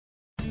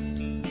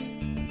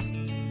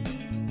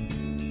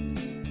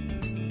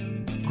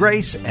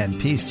Grace and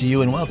peace to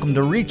you, and welcome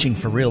to Reaching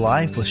for Real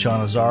Life with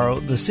Sean Azzaro,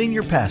 the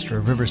senior pastor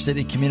of River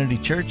City Community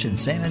Church in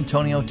San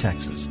Antonio,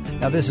 Texas.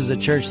 Now, this is a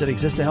church that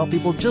exists to help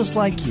people just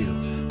like you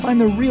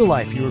find the real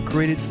life you were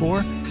created for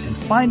and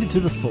find it to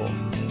the full.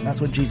 And that's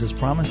what Jesus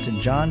promised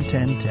in John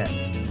 10:10.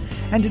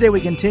 And today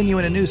we continue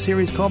in a new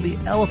series called The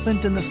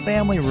Elephant in the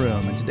Family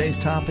Room, and today's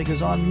topic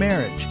is on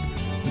marriage,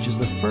 which is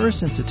the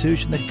first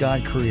institution that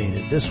God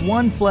created. This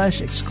one flesh,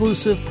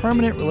 exclusive,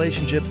 permanent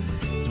relationship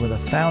is where the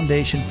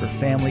foundation for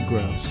family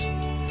grows.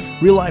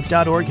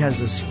 RealLife.org has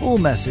this full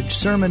message,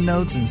 sermon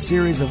notes, and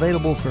series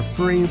available for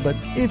free, but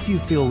if you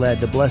feel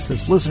led to bless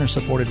this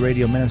listener-supported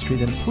radio ministry,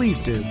 then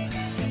please do.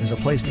 There's a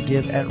place to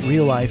give at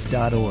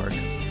RealLife.org.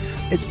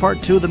 It's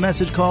part 2 of the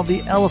message called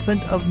The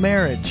Elephant of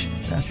Marriage.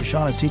 Pastor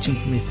Sean is teaching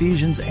from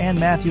Ephesians and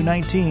Matthew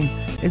 19.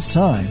 It's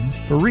time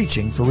for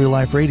Reaching for Real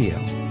Life Radio.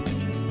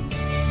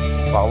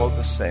 Follow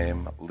the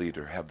same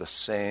leader. Have the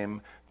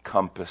same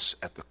compass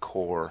at the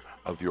core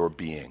of your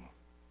being.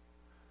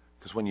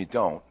 Because when you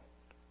don't,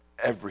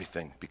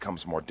 everything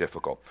becomes more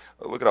difficult.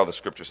 Look at how the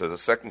scripture says.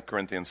 2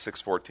 Corinthians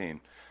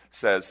 6:14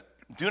 says,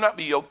 "Do not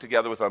be yoked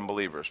together with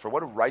unbelievers, for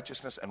what do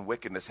righteousness and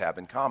wickedness have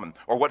in common?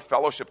 Or what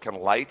fellowship can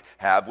light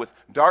have with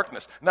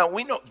darkness?" Now,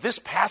 we know this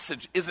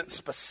passage isn't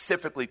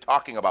specifically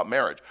talking about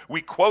marriage.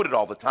 We quote it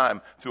all the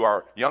time to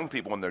our young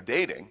people when they're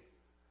dating,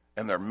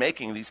 and they're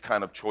making these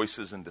kind of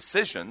choices and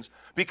decisions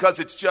because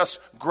it's just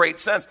great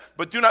sense.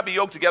 But do not be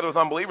yoked together with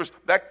unbelievers.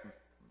 That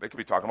they could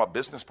be talking about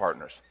business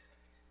partners.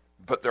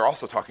 But they're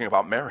also talking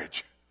about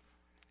marriage.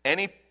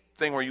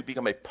 Anything where you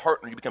become a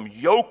partner, you become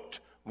yoked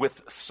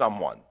with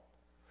someone.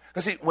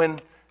 Because see,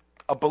 when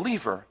a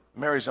believer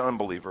marries an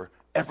unbeliever,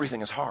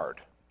 everything is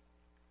hard.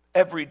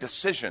 Every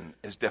decision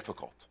is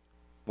difficult.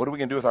 What are we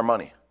going to do with our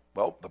money?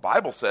 Well, the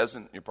Bible says,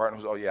 and your partner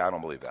says, "Oh yeah, I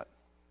don't believe that.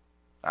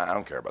 I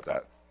don't care about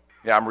that.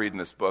 Yeah, I'm reading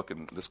this book,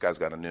 and this guy's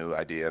got a new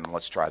idea, and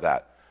let's try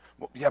that."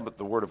 Well, yeah, but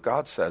the Word of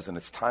God says, and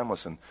it's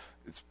timeless, and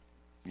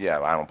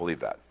I don't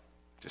believe that.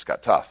 It just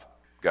got tough.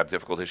 Got a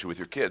difficult issue with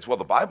your kids. Well,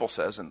 the Bible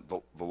says, and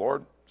the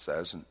Lord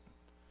says, and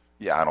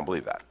I don't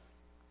believe that.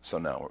 So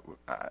no,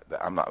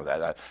 I'm not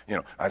that.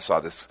 I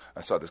saw this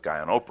guy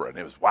on Oprah, and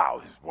it was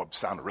wow. He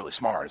sounded really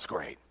smart. It's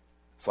great.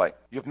 It's like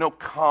you have no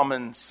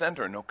common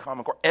center, no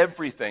common core.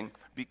 Everything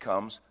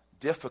becomes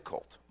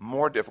difficult,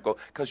 more difficult,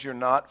 because you're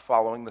not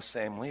following the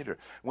same leader.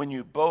 When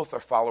you both are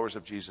followers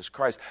of Jesus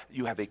Christ,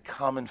 you have a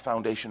common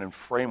foundation and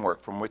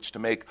framework from which to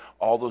make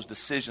all those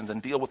decisions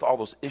and deal with all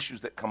those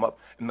issues that come up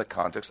in the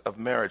context of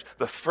marriage.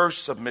 The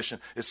first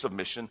submission is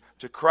submission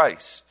to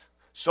Christ.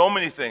 So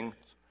many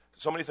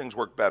things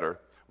work better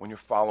when you're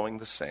following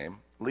the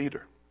same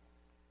leader.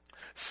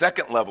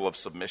 Second level of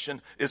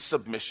submission is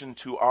submission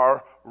to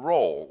our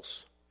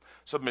roles.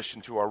 Submission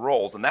to our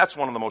roles. And that's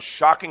one of the most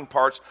shocking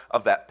parts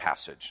of that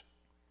passage.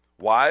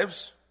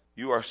 Wives,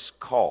 you are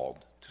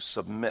called to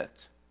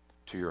submit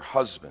to your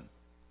husband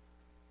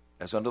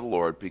as unto the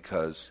Lord,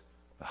 because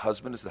the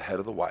husband is the head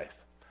of the wife,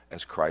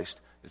 as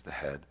Christ is the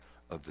head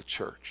of the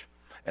church.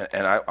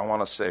 And I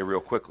want to say real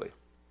quickly,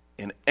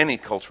 in any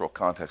cultural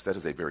context, that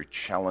is a very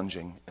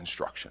challenging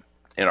instruction.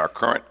 In our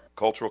current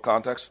cultural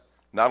context,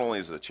 not only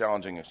is it a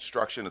challenging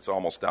instruction, it's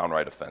almost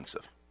downright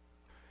offensive.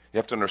 You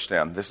have to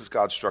understand, this is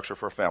God's structure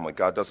for a family.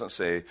 God doesn't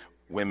say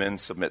women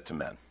submit to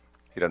men.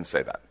 He doesn't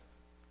say that.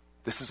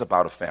 This is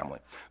about a family.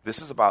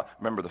 This is about,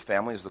 remember, the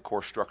family is the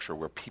core structure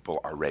where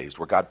people are raised,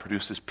 where God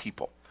produces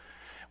people.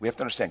 We have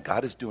to understand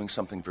God is doing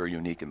something very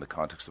unique in the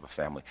context of a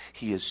family.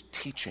 He is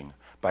teaching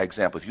by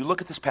example. If you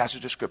look at this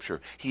passage of Scripture,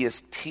 He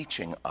is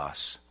teaching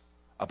us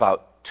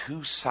about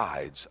two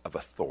sides of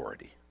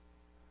authority.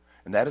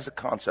 And that is a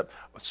concept.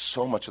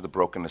 So much of the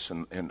brokenness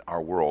in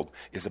our world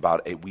is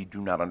about we do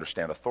not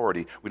understand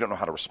authority. We don't know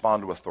how to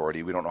respond to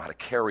authority. We don't know how to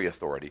carry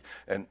authority.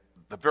 And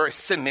the very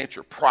sin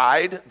nature,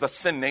 pride, the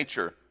sin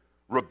nature,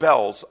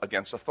 rebels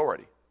against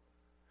authority.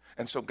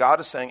 And so God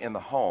is saying in the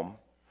home,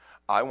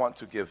 I want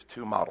to give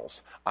two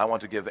models. I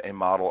want to give a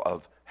model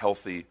of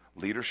healthy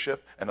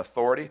leadership and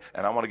authority,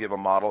 and I want to give a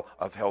model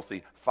of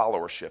healthy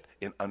followership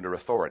under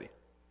authority.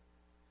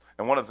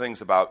 And one of the things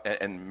about,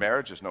 and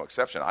marriage is no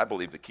exception, I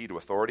believe the key to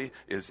authority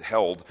is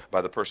held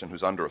by the person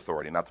who's under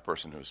authority, not the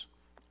person who's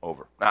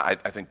over. Now, I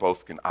think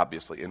both can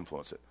obviously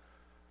influence it.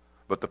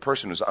 But the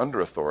person who's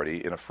under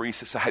authority in a free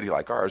society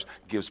like ours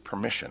gives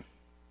permission.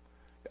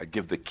 I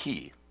give the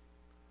key.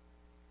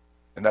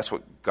 And that's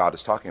what God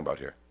is talking about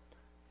here.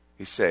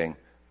 He's saying,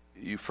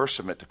 you first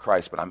submit to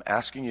Christ, but I'm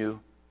asking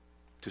you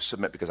to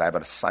submit because I have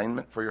an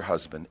assignment for your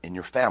husband in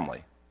your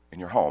family, in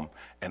your home,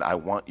 and I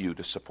want you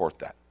to support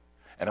that.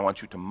 And I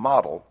want you to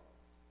model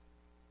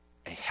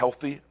a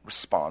healthy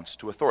response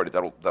to authority.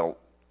 That'll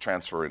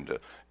transfer into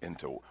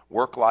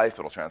work life.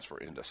 It'll transfer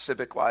into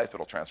civic life.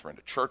 It'll transfer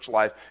into church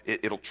life.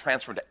 It'll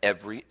transfer into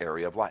every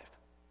area of life.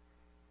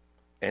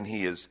 And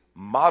he is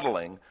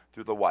modeling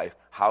through the wife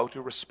how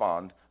to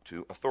respond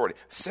to authority.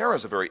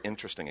 Sarah's a very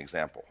interesting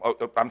example.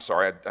 Oh, I'm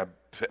sorry,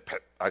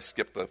 I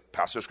skipped the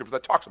passage of Scripture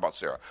that talks about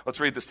Sarah. Let's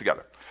read this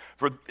together.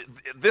 For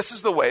this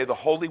is the way the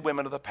holy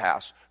women of the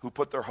past who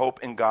put their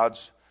hope in God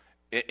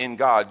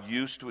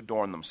used to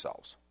adorn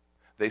themselves.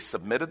 They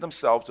submitted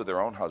themselves to their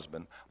own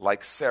husband,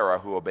 like Sarah,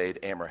 who obeyed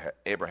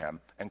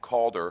Abraham and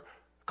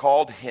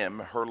called him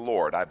her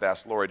Lord. I've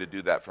asked Lori to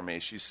do that for me.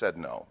 She said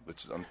no.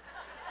 Which is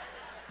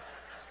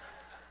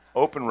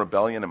open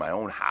rebellion in my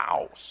own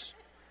house.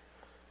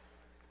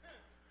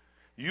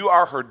 You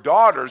are her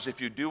daughters if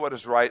you do what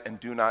is right and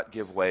do not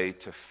give way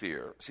to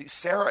fear. See,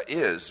 Sarah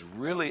is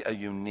really a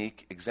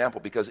unique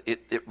example because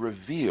it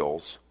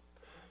reveals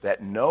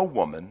that no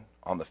woman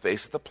on the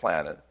face of the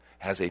planet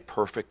has a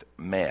perfect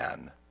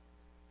man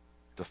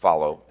to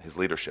follow his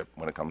leadership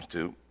when it comes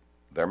to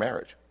their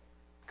marriage.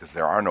 Because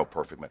there are no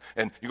perfect men.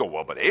 And you go,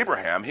 well, but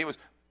Abraham,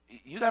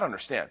 you got to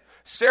understand.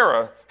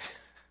 Sarah,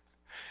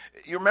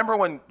 you remember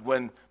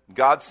when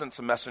God sent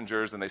some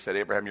messengers and they said,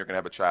 Abraham, you're going to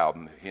have a child,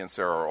 and he and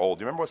Sarah are old.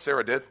 Do you remember what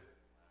Sarah did?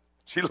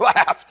 She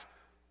laughed.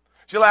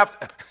 She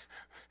laughed.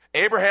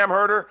 Abraham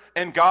heard her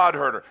and God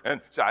heard her.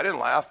 And she said, I didn't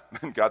laugh.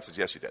 And God said,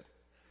 yes, you did.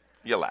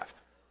 You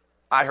laughed.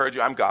 I heard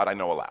you. I'm God. I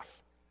know a laugh.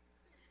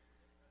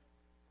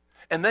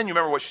 And then you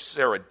remember what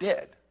Sarah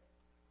did.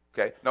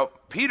 Okay. Now,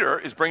 Peter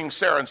is bringing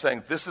Sarah and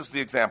saying, this is the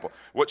example.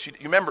 You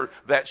remember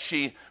that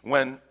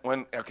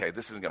okay,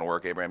 this isn't going to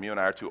work, Abraham. You and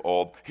I are too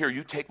old. Here,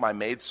 you take my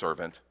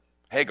maidservant,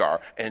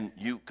 Hagar, and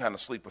you kind of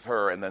sleep with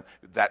her, and then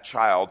that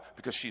child,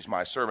 because she's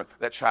my servant,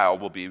 that child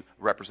will be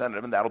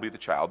representative, and that'll be the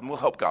child, and we'll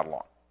help God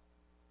along.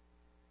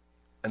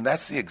 And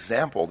that's the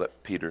example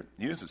that Peter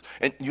uses.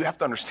 And you have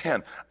to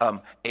understand,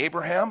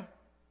 Abraham,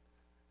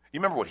 you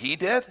remember what he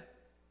did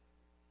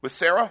with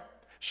Sarah?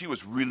 She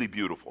was really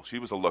beautiful. She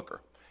was a looker.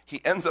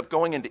 He ends up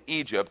going into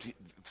Egypt. He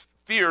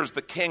fears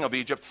the king of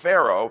Egypt,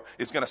 Pharaoh,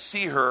 is going to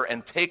see her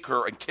and take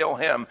her and kill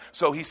him.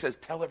 So he says,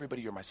 tell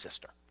everybody you're my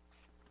sister.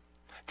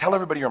 Tell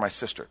everybody you're my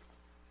sister.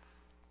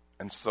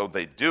 And so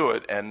they do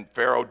it, and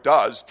Pharaoh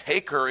does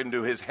take her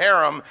into his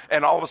harem,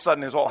 and all of a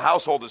sudden his whole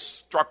household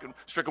is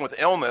stricken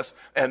with illness,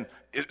 and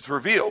it's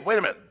revealed, wait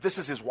a minute, this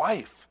is his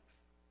wife.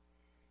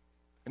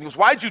 And he goes,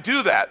 why'd you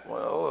do that?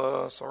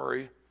 Well,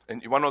 sorry.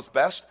 And you want to know what's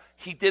best?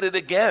 He did it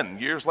again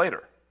years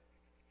later.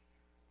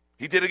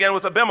 He did it again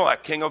with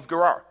Abimelech, king of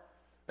Gerar.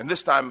 And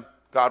this time,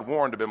 God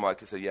warned Abimelech.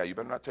 He said, yeah, you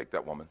better not take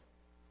that woman.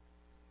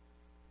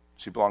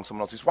 She belongs to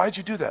someone else. He says, why'd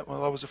you do that?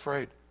 Well, I was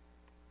afraid.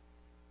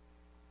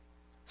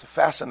 It's a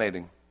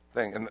fascinating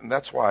thing. And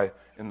that's why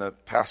in the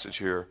passage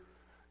here,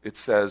 it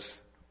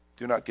says,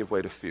 do not give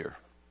way to fear.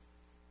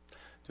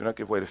 Do not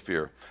give way to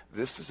fear.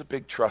 This is a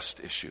big trust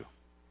issue.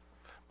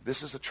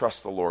 This is a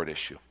trust the Lord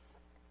issue.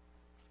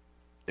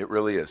 It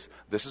really is.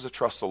 This is a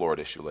trust the Lord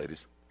issue,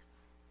 ladies.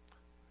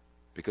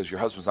 Because your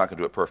husband's not going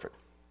to do it perfect.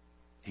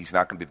 He's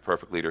not going to be the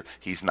perfect leader.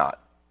 He's not.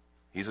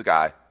 He's a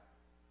guy.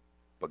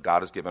 But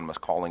God has given him a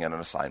calling and an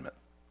assignment.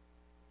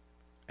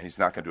 And he's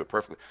not going to do it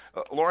perfectly.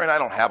 Lori and I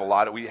don't have a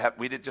lot of, we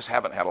just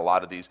haven't had a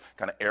lot of these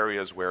kind of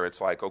areas where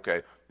it's like,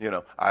 okay,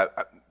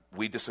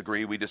 we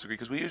disagree,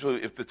 because we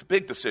usually, if it's a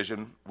big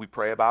decision, we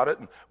pray about it,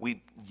 and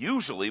we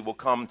usually will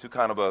come to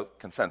kind of a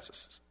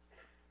consensus.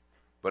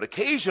 But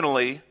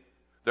occasionally,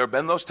 there have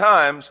been those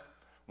times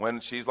when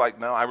she's like,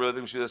 no, I really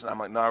think we should do this, and I'm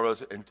like, no, I really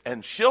think,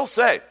 and she'll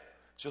say,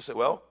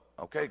 well,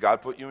 okay,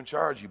 God put you in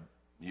charge,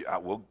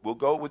 we'll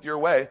go with your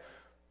way,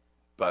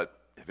 but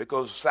if it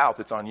goes south,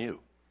 it's on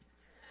you.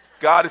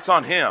 God, it's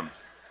on him.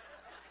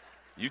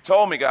 You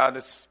told me, God,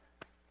 it's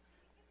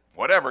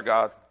whatever,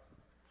 God.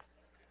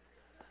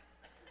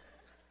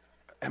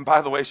 And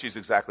by the way, she's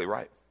exactly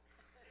right.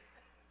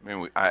 I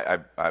mean,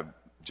 I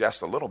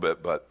jest a little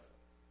bit, but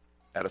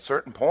at a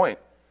certain point,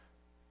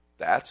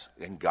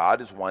 and God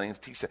is wanting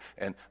to teach that.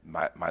 And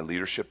my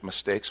leadership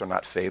mistakes are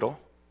not fatal.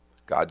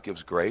 God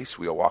gives grace.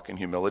 We walk in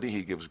humility.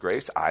 He gives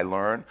grace. I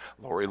learn.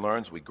 Lori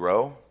learns. We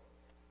grow.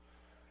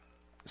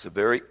 It's a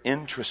very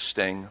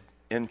interesting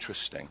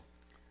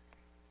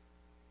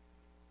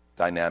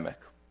dynamic.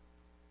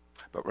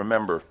 But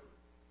remember,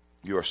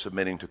 you are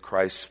submitting to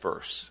Christ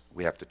first.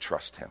 We have to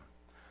trust him.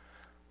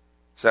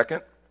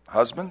 Second,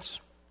 husbands,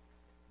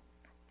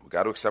 we've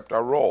got to accept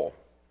our role.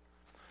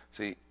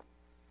 See,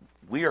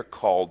 we are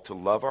called to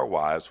love our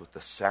wives with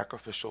the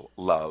sacrificial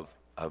love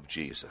of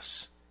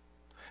Jesus.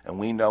 And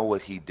we know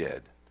what he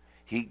did.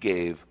 He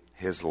gave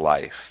his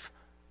life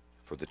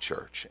for the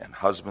church. And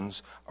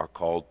husbands are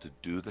called to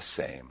do the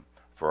same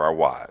for our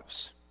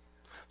wives.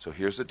 So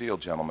here's the deal,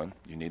 gentlemen.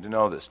 You need to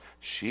know this.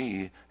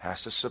 She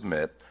has to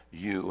submit.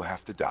 You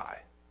have to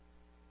die.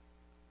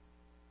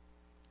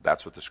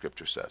 That's what the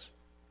scripture says.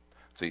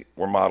 See,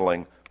 we're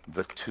modeling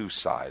the two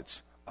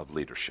sides of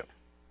leadership.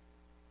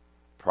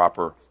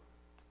 Proper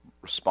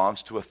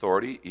response to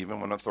authority, even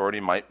when authority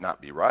might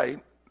not be right.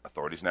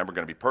 Authority's never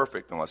going to be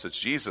perfect unless it's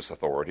Jesus'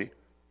 authority,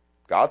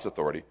 God's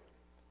authority.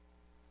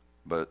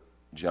 But,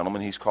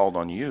 gentlemen, he's called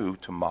on you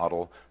to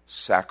model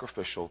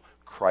sacrificial,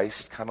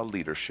 Christ kind of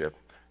leadership,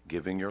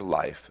 giving your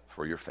life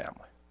for your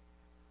family.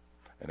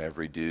 And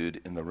every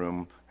dude in the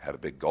room had a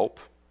big gulp.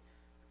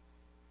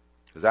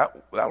 Because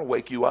that'll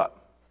wake you up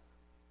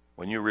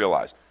when you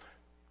realize.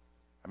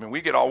 I mean,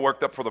 we get all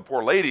worked up for the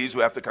poor ladies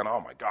who have to kind of,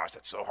 oh my gosh,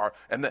 that's so hard.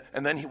 And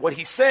then what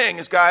he's saying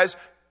is, guys,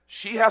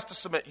 she has to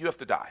submit. You have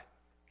to die.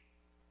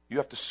 You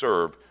have to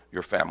serve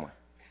your family.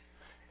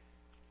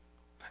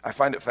 I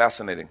find it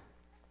fascinating,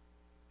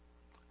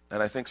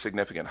 and I think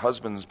significant.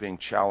 Husbands being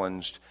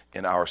challenged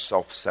in our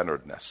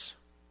self-centeredness,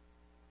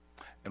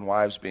 and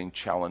wives being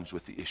challenged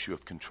with the issue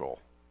of control.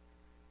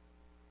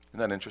 Isn't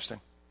that interesting?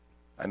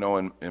 I know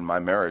in my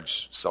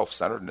marriage,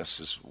 self-centeredness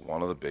is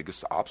one of the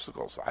biggest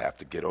obstacles I have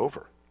to get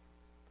over.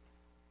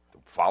 To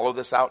follow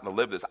this out and to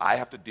live this, I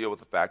have to deal with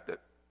the fact that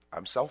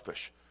I'm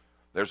selfish.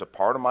 There's a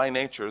part of my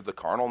nature, the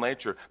carnal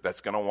nature,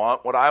 that's going to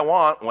want what I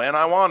want when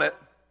I want it.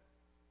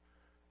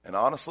 And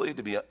honestly,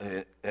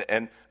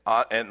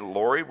 and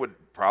Lori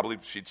would probably,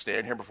 she'd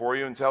stand here before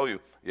you and tell you,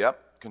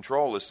 yep,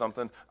 control is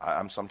something,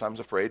 I'm sometimes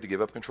afraid to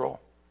give up control.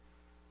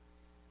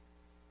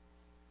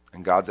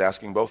 And God's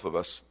asking both of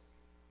us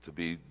to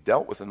be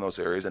dealt with in those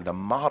areas and to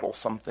model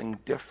something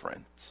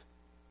different.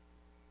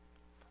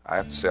 I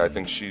have to say, I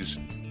think she's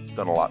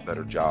done a lot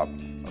better job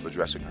of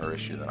addressing her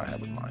issue than I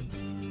have with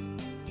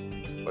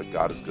mine. But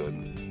God is good.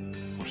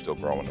 We're still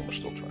growing and we're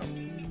still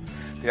trying.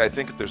 Yeah, I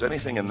think if there's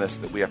anything in this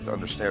that we have to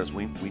understand is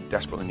we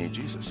desperately need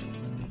Jesus.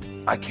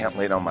 I can't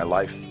lay down my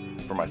life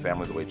for my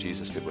family the way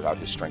Jesus did without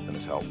his strength and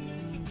his help.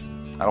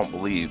 I don't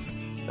believe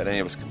that any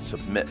of us can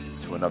submit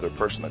to another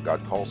person that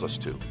God calls us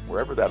to,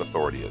 wherever that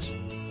authority is.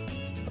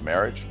 A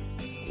marriage,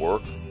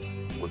 work.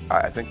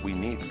 I think we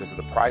need, because of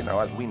the pride in our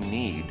lives, we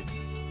need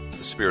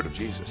the Spirit of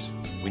Jesus.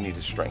 We need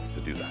his strength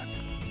to do that.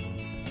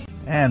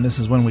 And this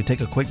is when we take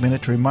a quick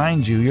minute to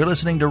remind you you're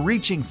listening to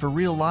Reaching for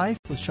Real Life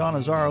with Sean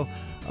Azzaro,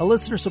 a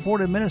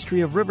listener-supported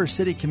ministry of River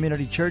City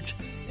Community Church,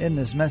 in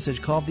this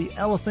message called The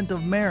Elephant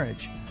of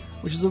Marriage,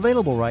 which is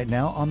available right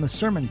now on the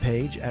sermon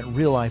page at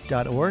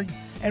reallife.org.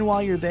 And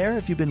while you're there,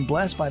 if you've been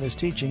blessed by this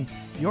teaching,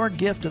 your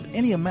gift of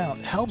any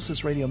amount helps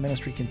this radio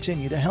ministry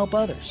continue to help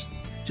others.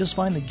 Just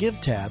find the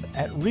Give tab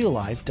at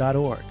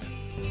reallife.org.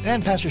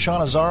 And Pastor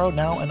Sean Azzaro,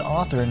 now an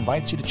author,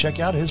 invites you to check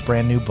out his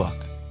brand new book.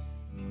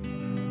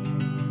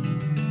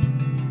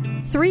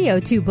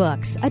 302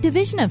 Books, a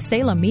division of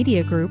Salem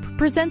Media Group,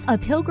 presents A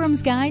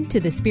Pilgrim's Guide to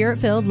the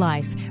Spirit-Filled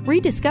Life,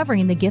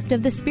 Rediscovering the Gift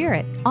of the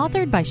Spirit,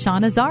 authored by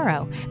Sean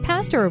Azzaro,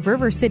 pastor of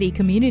River City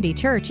Community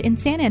Church in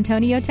San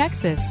Antonio,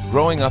 Texas.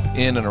 Growing up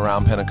in and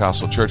around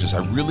Pentecostal churches, I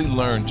really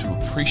learned to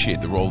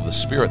appreciate the role of the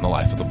Spirit in the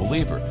life of the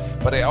believer.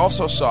 But I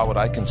also saw what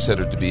I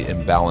considered to be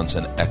imbalance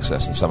and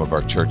excess in some of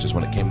our churches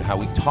when it came to how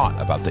we taught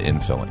about the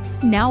infilling.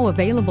 Now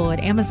available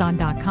at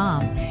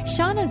Amazon.com,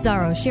 Sean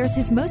Azzaro shares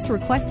his most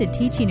requested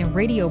teaching and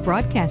radio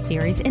broadcast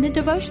series in a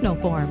devotional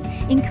form,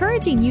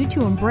 encouraging you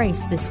to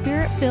embrace the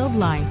Spirit-filled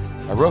life.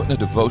 I wrote in a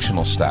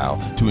devotional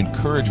style to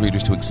encourage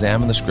readers to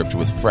examine the Scripture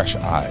with fresh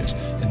eyes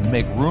and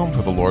make room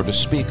for the Lord to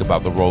speak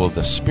about the role of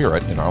the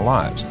Spirit in our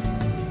lives.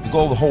 The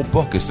goal of the whole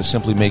book is to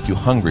simply make you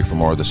hungry for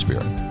more of the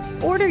Spirit.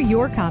 Order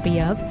your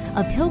copy of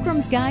A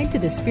Pilgrim's Guide to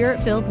the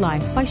Spirit-Filled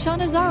Life by Sean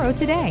Azzaro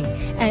today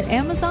at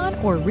Amazon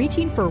or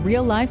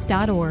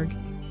reachingforreallife.org.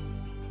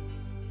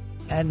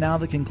 And now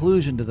the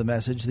conclusion to the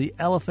message, The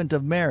Elephant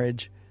of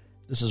Marriage.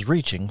 This is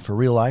Reaching for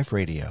Real Life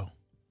Radio.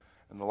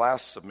 And the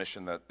last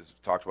submission that is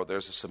talked about there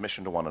is a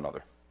submission to one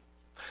another.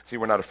 See,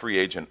 we're not a free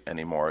agent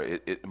anymore.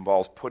 It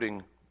involves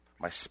putting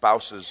my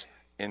spouse's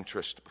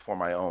interest before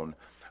my own.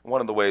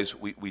 One of the ways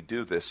we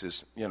do this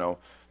is,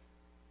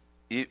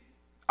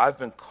 I've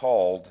been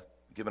called,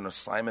 given an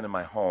assignment in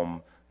my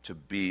home to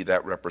be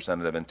that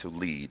representative and to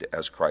lead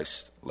as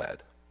Christ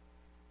led.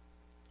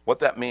 What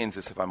that means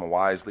is if I'm a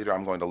wise leader,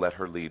 I'm going to let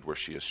her lead where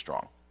she is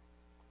strong.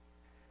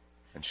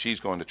 And she's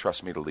going to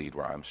trust me to lead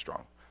where I'm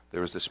strong.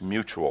 There is this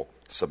mutual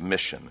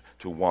submission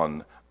to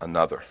one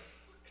another.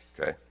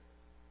 Okay?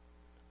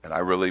 And I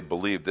really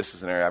believe this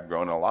is an area I've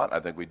grown in a lot.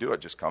 I think we do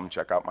it. Just come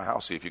check out my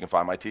house. See if you can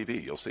find my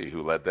TV. You'll see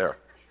who led there.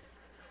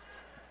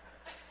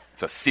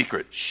 It's a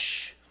secret.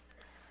 Shh.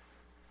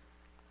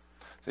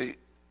 See,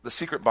 the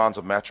secret to the bonds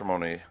of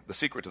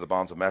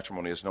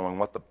matrimony is knowing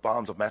what the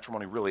bonds of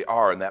matrimony really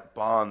are, and that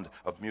bond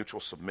of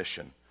mutual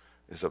submission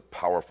is a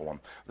powerful one.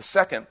 The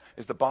second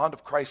is the bond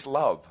of Christ's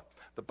love.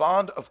 The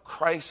bond of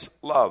Christ's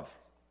love.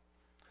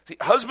 See,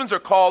 husbands are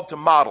called to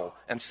model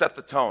and set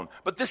the tone,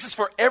 but this is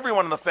for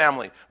everyone in the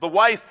family. The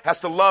wife has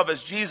to love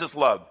as Jesus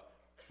loved.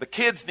 The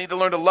kids need to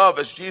learn to love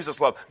as Jesus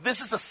loved.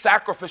 This is a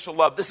sacrificial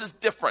love. This is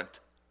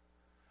different.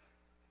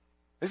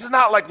 This is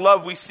not like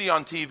love we see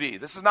on TV.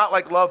 This is not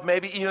like love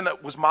maybe even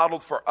that was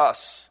modeled for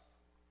us.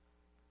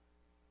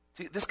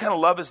 See, this kind of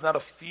love is not a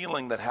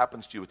feeling that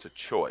happens to you. It's a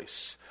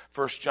choice.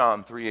 1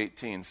 John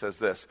 3:18 says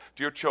this,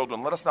 "Dear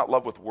children, let us not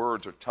love with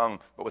words or tongue,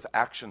 but with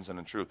actions and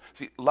in truth."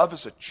 See, love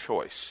is a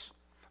choice.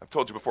 I've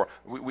told you before,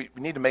 we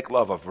need to make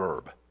love a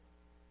verb,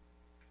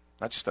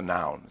 not just a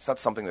noun. It's not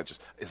something that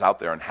just is out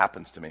there and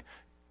happens to me.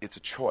 It's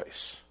a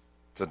choice.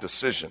 It's a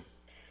decision.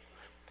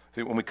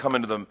 See, when we come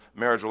into the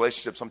marriage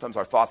relationship, sometimes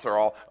our thoughts are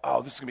all,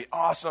 oh, this is going to be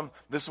awesome.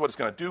 This is what it's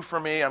going to do for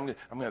me.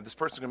 This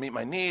person's going to meet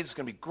my needs. It's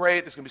going to be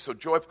great. It's going to be so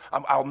joyful.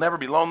 I'll never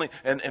be lonely.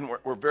 And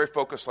we're very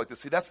focused like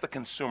this. See, that's the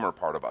consumer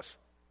part of us.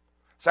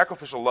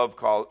 Sacrificial love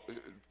kind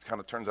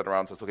of turns that around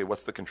and says, okay,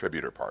 what's the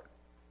contributor part?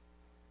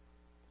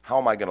 How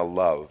am I going to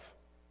love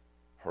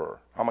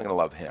her? How am I going to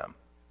love him?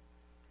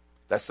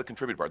 That's the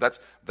contributor part.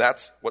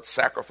 That's what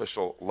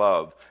sacrificial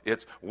love.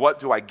 It's what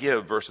do I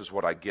give versus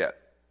what I get.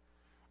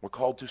 We're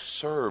called to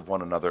serve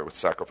one another with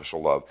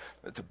sacrificial love,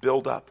 to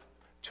build up,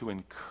 to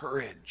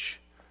encourage.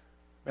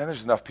 Man,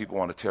 there's enough people who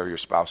want to tear your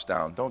spouse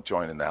down. Don't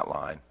join in that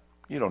line.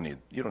 You don't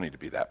need to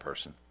be that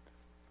person.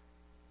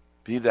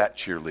 Be that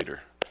cheerleader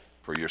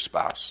for your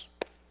spouse.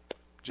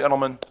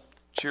 Gentlemen,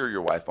 cheer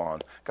your wife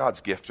on.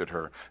 God's gifted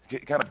her.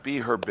 Kind of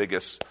be her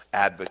biggest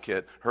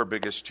advocate, her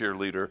biggest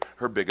cheerleader,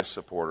 her biggest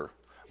supporter.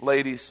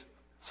 Ladies,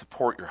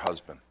 support your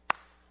husband.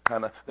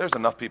 There's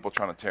enough people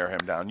trying to tear him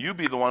down. You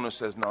be the one who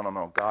says,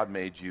 no, God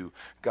made you.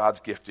 God's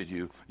gifted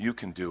you. You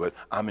can do it.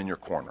 I'm in your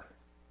corner.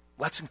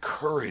 Let's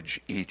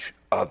encourage each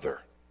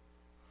other.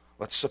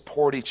 Let's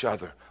support each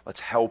other.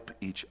 Let's help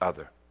each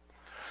other.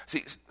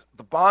 See,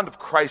 the bond of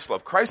Christ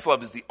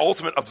love is the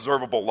ultimate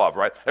observable love,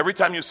 right? Every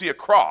time you see a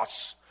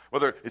cross,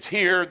 whether it's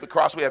here, the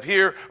cross we have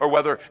here, or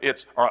whether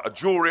it's a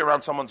jewelry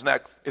around someone's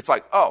neck, it's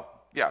like, oh,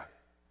 yeah,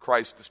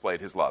 Christ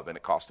displayed his love, and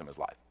it cost him his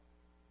life.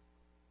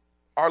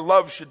 Our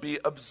love should be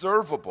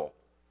observable.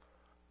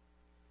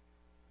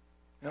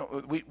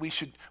 We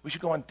should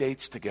go on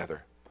dates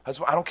together.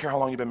 Husband, I don't care how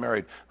long you've been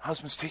married.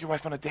 Husbands, take your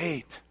wife on a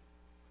date.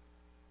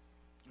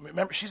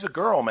 Remember, she's a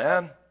girl,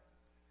 man.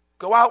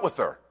 Go out with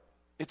her.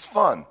 It's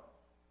fun.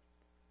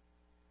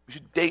 We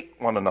should date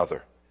one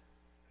another.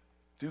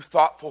 Do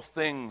thoughtful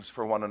things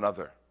for one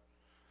another.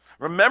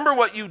 Remember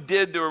what you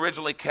did to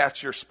originally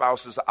catch your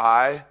spouse's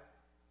eye?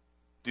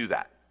 Do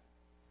that.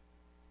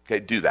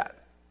 Okay, do that.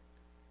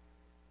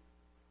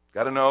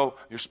 Got to know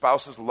your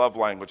spouse's love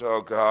language. Oh,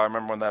 God, I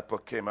remember when that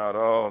book came out.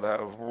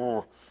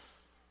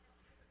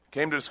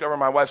 Came to discover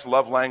my wife's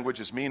love language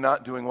is me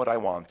not doing what I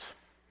want.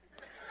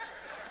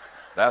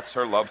 That's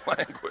her love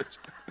language.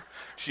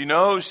 She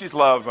knows she's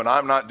loved when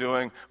I'm not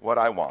doing what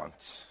I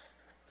want.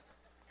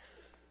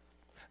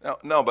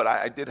 No, but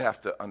I did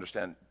have to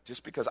understand,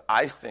 just because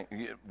I think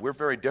we're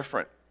very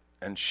different,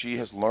 and she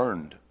has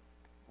learned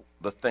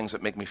the things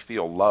that make me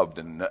feel loved,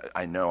 and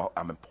I know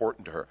I'm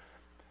important to her.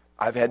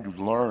 I've had to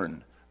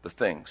learn the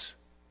things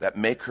that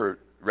make her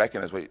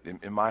recognize, wait,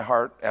 in my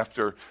heart,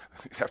 after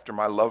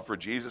my love for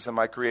Jesus and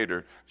my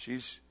Creator,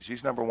 she's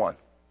number one.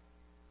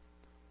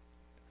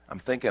 I'm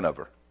thinking of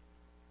her.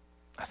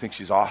 I think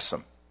she's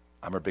awesome.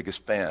 I'm her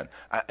biggest fan.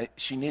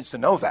 She needs to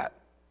know that.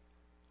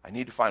 I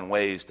need to find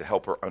ways to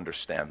help her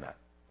understand that.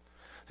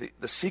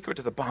 The secret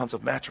to the bonds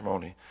of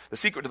matrimony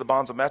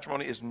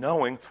is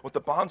knowing what the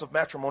bonds of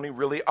matrimony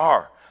really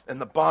are.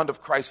 And the bond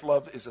of Christ's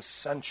love is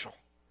essential.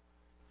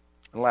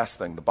 And last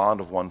thing, the bond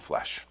of one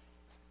flesh.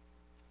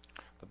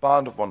 The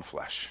bond of one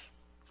flesh.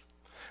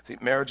 See,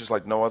 marriage is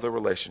like no other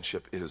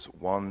relationship. It is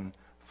one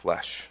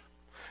flesh.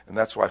 And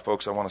that's why,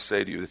 folks, I want to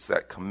say to you, it's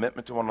that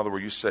commitment to one another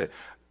where you say,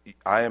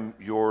 I am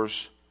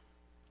yours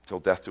till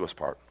death do us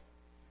part.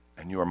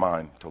 And you are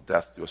mine till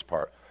death do us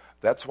part.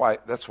 That's why,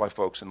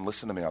 folks, and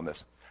listen to me on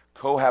this.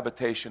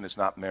 Cohabitation is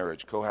not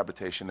marriage.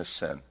 Cohabitation is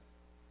sin.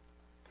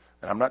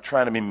 And I'm not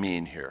trying to be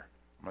mean here.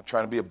 I'm not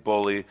trying to be a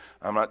bully.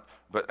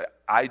 But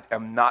I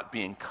am not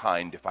being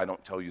kind if I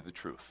don't tell you the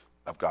truth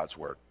of God's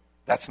word.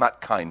 That's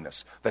not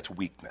kindness. That's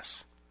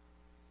weakness.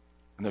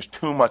 And there's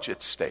too much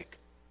at stake.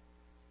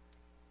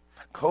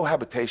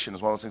 Cohabitation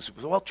is one of those things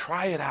people say, well,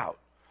 try it out.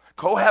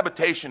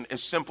 Cohabitation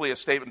is simply a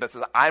statement that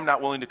says, I'm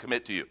not willing to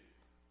commit to you.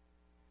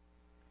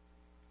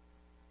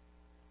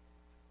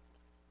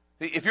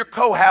 If you're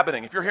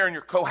cohabiting, if you're hearing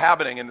you're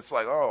cohabiting and it's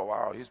like, oh,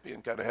 wow, he's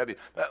being kind of heavy,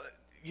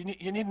 you need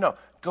to know,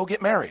 go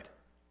get married.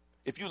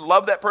 If you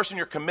love that person,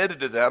 you're committed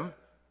to them,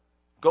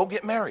 go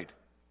get married.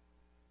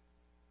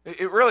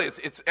 It really,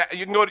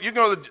 you can go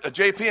to a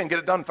JP and get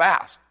it done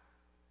fast.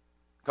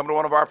 Come to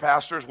one of our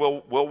pastors,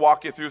 we'll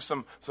walk you through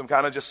some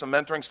kind of just some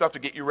mentoring stuff to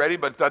get you ready,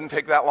 but it doesn't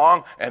take that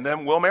long, and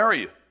then we'll marry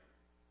you.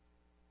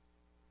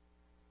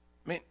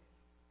 I mean,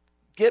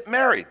 get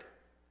married.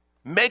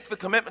 Make the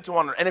commitment to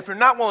one another. And if you're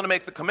not willing to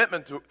make the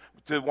commitment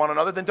to one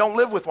another, then don't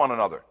live with one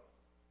another.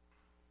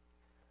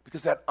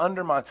 Because that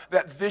undermines,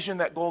 that vision,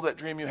 that goal, that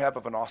dream you have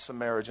of an awesome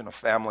marriage and a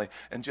family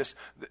and just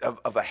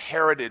of a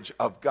heritage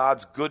of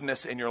God's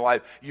goodness in your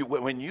life.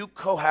 When you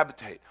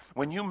cohabitate,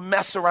 when you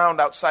mess around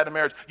outside of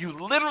marriage, you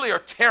literally are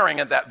tearing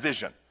at that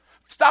vision.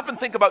 Stop and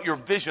think about your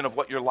vision of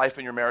what your life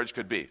and your marriage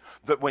could be.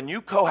 That when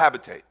you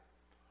cohabitate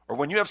or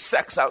when you have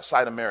sex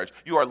outside of marriage,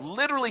 you are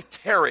literally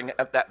tearing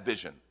at that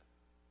vision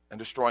and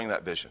destroying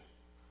that vision.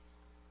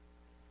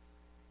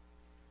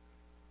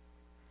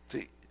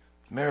 See,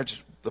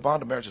 the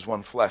bond of marriage is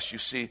one flesh. You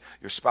see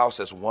your spouse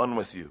as one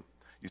with you.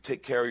 You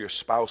take care of your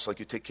spouse like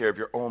you take care of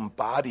your own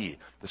body,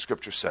 the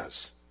scripture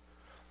says.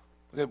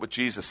 Look at what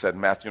Jesus said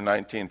in Matthew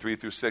 19,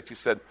 3-6. He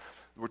said,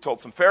 we're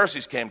told some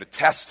Pharisees came to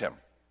test him.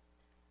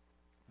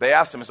 They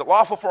asked him, is it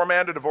lawful for a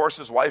man to divorce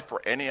his wife for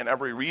any and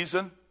every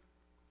reason?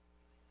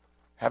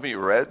 Haven't you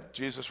read?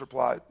 Jesus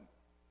replied.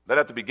 That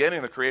at the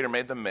beginning the Creator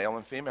made them male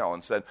and female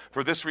and said,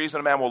 for this reason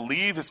a man will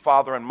leave his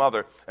father and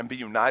mother and be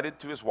united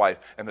to his wife,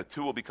 and the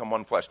two will become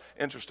one flesh.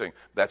 Interesting.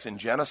 That's in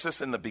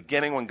Genesis in the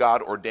beginning when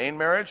God ordained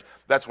marriage.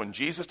 That's when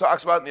Jesus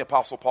talks about it and the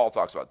Apostle Paul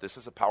talks about it. This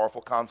is a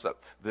powerful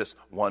concept, this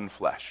one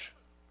flesh.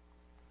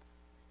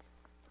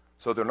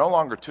 So they're no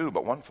longer two,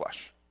 but one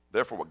flesh.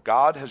 Therefore, what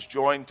God has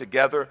joined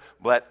together,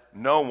 let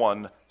no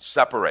one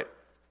separate.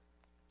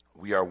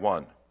 We are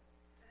one.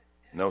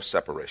 No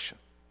separation.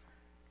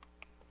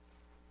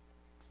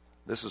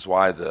 This is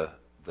why the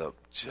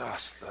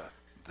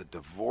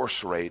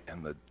divorce rate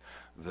and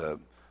the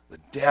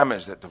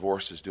damage that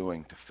divorce is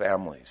doing to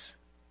families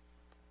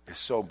is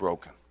so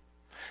broken.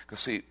 Because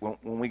see,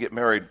 when we get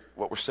married,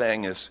 what we're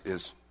saying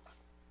is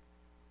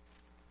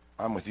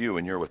I'm with you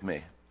and you're with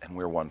me, and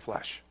we're one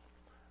flesh.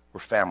 We're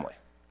family.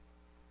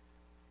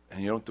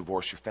 And you don't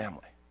divorce your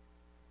family.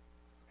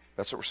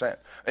 That's what we're saying.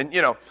 And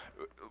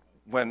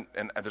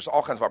and there's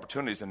all kinds of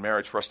opportunities in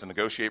marriage for us to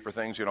negotiate for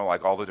things,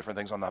 like all the different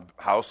things on the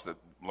house that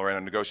Lorena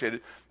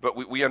negotiated.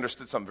 But we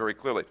understood something very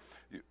clearly.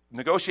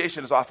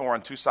 Negotiation is often we're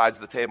on two sides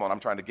of the table, and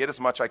I'm trying to get as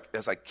much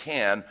as I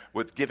can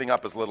with giving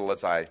up as little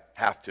as I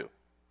have to.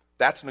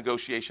 That's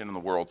negotiation in the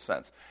world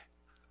sense.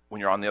 When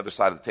you're on the other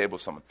side of the table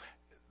with someone.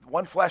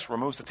 One flesh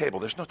removes the table.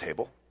 There's no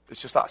table.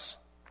 It's just us.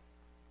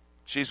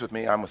 She's with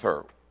me, I'm with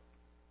her.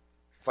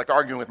 It's like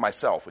arguing with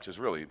myself, which is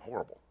really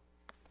horrible.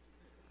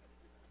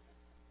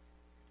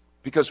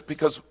 Because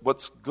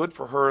what's good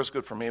for her is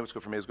good for me, what's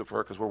good for me is good for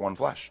her, because we're one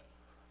flesh.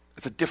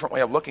 It's a different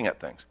way of looking at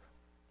things.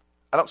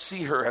 I don't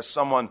see her as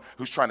someone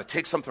who's trying to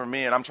take something from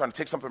me and I'm trying to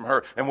take something from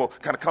her and we'll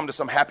kind of come to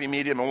some happy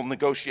medium and we'll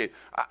negotiate.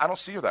 I don't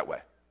see her that way.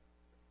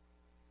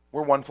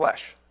 We're one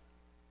flesh.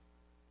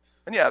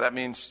 And yeah, that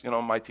means,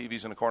 my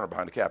TV's in the corner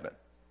behind the cabinet.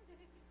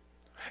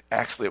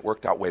 Actually, it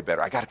worked out way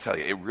better. I got to tell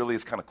you, it really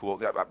is kind of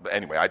cool.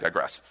 Anyway, I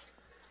digress.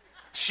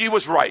 She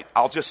was right.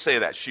 I'll just say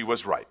that. She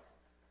was right.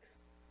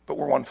 But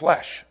we're one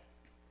flesh.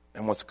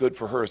 And what's good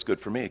for her is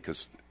good for me,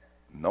 because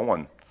no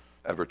one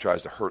ever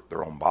tries to hurt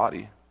their own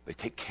body. They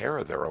take care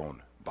of their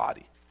own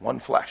body. One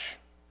flesh.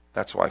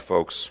 That's why,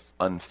 folks,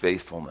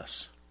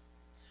 unfaithfulness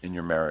in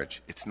your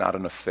marriage, it's not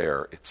an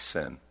affair, it's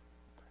sin.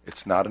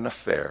 It's not an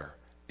affair,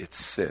 it's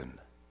sin.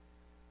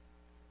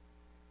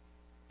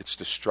 It's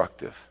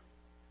destructive.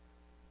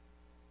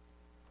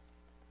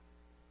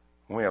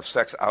 When we have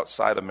sex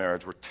outside of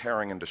marriage, we're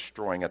tearing and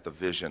destroying at the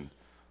vision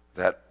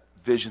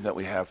that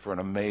we have for an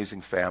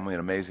amazing family, an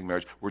amazing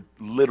marriage. We're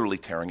literally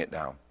tearing it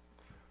down.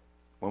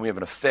 When we have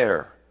an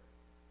affair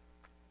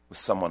with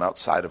someone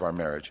outside of our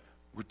marriage,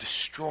 we're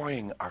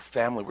destroying our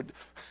family.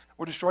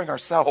 We're destroying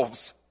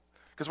ourselves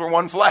because we're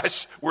one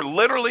flesh. We're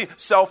literally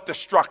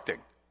self-destructing.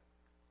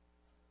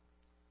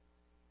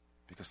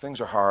 Because things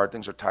are hard,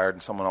 things are tired,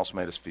 and someone else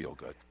made us feel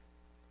good.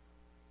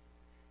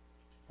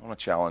 I want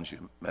to challenge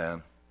you,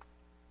 man.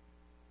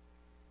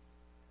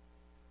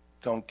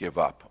 Don't give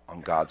up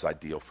on God's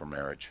ideal for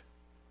marriage.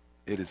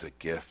 It is a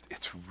gift.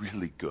 It's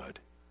really good.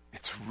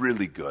 It's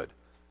really good.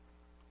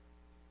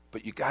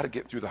 But you got to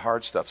get through the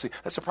hard stuff. See,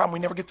 that's the problem. We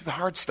never get through the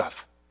hard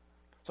stuff.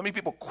 So many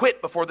people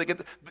quit before they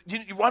get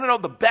you want to know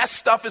the best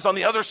stuff is on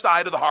the other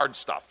side of the hard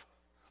stuff.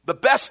 The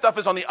best stuff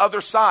is on the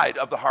other side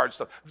of the hard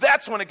stuff.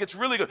 That's when it gets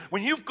really good.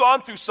 When you've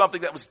gone through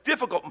something that was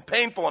difficult and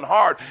painful and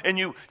hard, and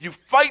you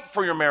fight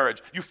for your marriage,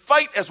 you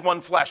fight as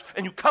one flesh,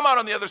 and you come out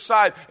on the other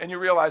side and you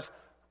realize,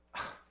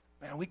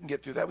 man, we can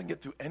get through that. We can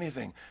get through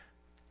anything.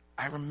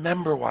 I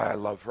remember why I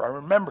love her. I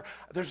remember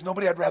there's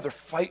nobody I'd rather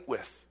fight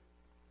with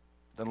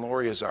than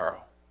Lori Azzaro.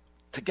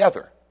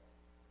 Together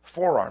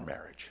for our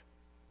marriage.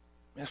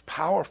 I mean, it's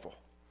powerful.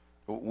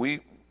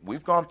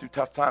 We've gone through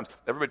tough times.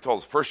 Everybody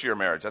told us first year of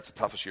marriage, that's the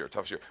toughest year.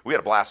 We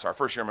had a blast. Our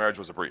first year of marriage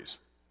was a breeze.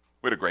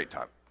 We had a great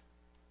time.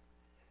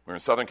 We were in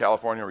Southern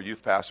California. We were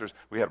youth pastors.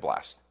 We had a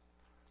blast.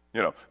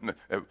 Year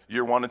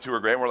 1 and 2 were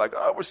great. And we're like,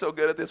 oh, we're so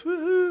good at this.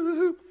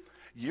 Woo-hoo-hoo-hoo.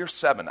 Year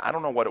 7, I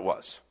don't know what it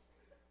was.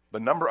 The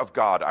number of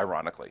God,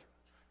 ironically.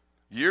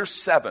 Year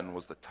 7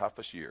 was the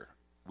toughest year.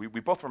 We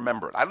both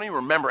remember it. I don't even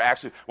remember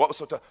actually what was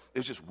so tough. It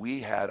was just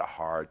we had a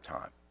hard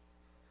time.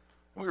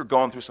 We were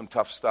going through some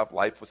tough stuff.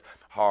 Life was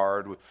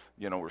hard. We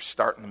were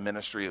starting the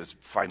ministry. It was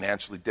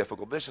financially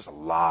difficult. There's just a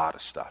lot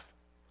of stuff.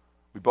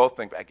 We both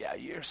think back, yeah,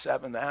 year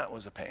 7, that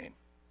was a pain.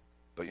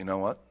 But you know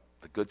what?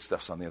 The good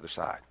stuff's on the other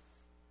side.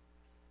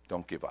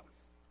 Don't give up.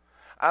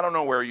 I don't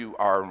know where you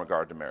are in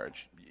regard to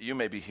marriage. You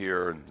may be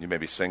here and you may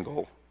be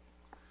single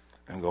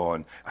and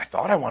going, I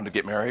thought I wanted to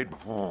get married, but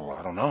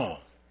I don't know.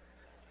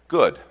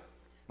 Good.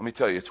 Let me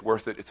tell you, it's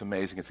worth it. It's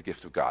amazing. It's a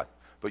gift of God.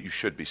 But you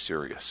should be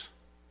serious.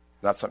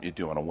 Not something you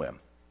do on a whim.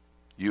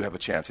 You have a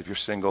chance. If you're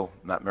single,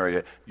 not married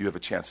yet, you have a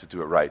chance to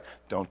do it right.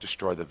 Don't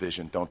destroy the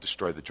vision. Don't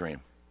destroy the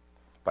dream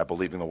by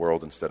believing the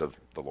world instead of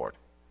the Lord.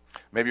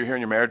 Maybe you're here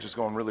and your marriage is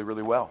going really,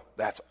 really well.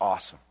 That's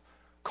awesome.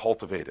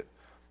 Cultivate it.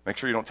 Make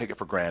sure you don't take it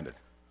for granted.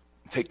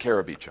 Take care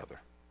of each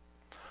other.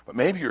 But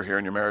maybe you're here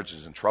and your marriage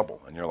is in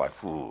trouble, and you're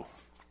like, ooh,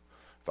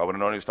 if I would have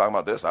known he was talking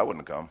about this, I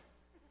wouldn't have come,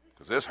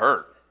 because this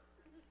hurt.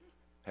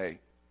 Hey,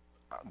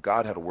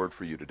 God had a word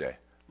for you today.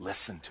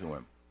 Listen to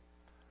him.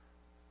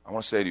 I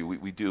want to say to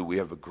you, we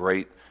have a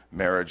great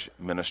marriage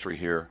ministry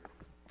here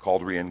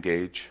called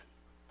Reengage.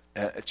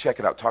 Check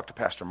it out. Talk to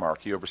Pastor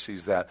Mark. He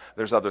oversees that.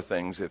 There's other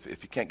things. If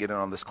you can't get in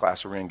on this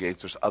class of Reengage,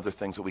 there's other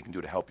things that we can do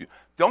to help you.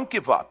 Don't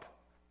give up.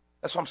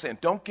 That's what I'm saying.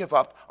 Don't give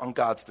up on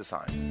God's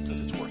design,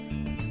 because it's worth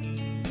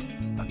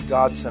it.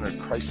 God-centered,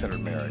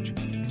 Christ-centered marriage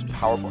is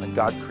powerful, and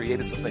God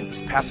created some things.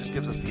 This passage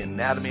gives us the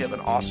anatomy of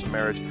an awesome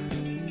marriage.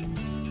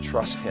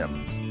 Trust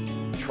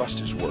Him. Trust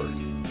His Word.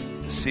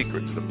 The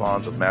secret to the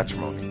bonds of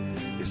matrimony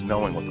is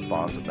knowing what the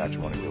bonds of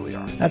matrimony really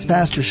are. That's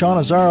Pastor Sean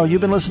Azzaro.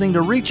 You've been listening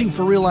to Reaching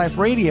for Real Life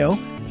Radio.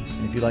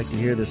 And if you'd like to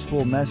hear this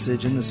full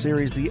message in the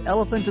series, The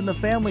Elephant in the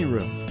Family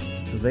Room,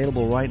 it's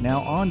available right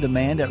now on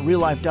demand at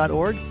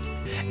reallife.org.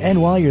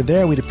 And while you're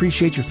there, we'd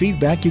appreciate your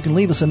feedback. You can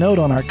leave us a note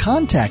on our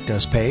Contact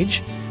Us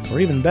page. Or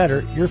even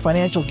better, your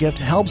financial gift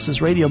helps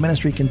this radio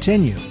ministry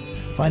continue.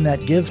 Find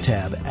that Give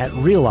tab at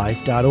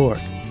reallife.org.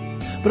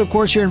 But of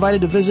course, you're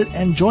invited to visit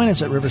and join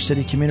us at River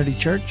City Community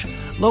Church,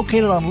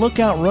 located on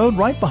Lookout Road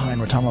right behind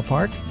Rotama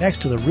Park,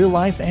 next to the Real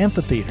Life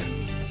Amphitheater.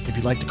 If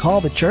you'd like to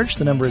call the church,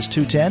 the number is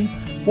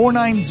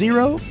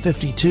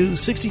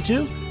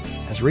 210-490-5262.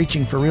 As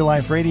Reaching for Real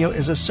Life Radio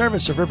is a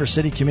service of River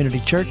City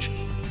Community Church.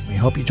 We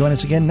hope you join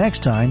us again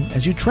next time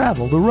as you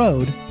travel the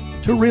road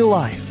to real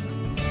life.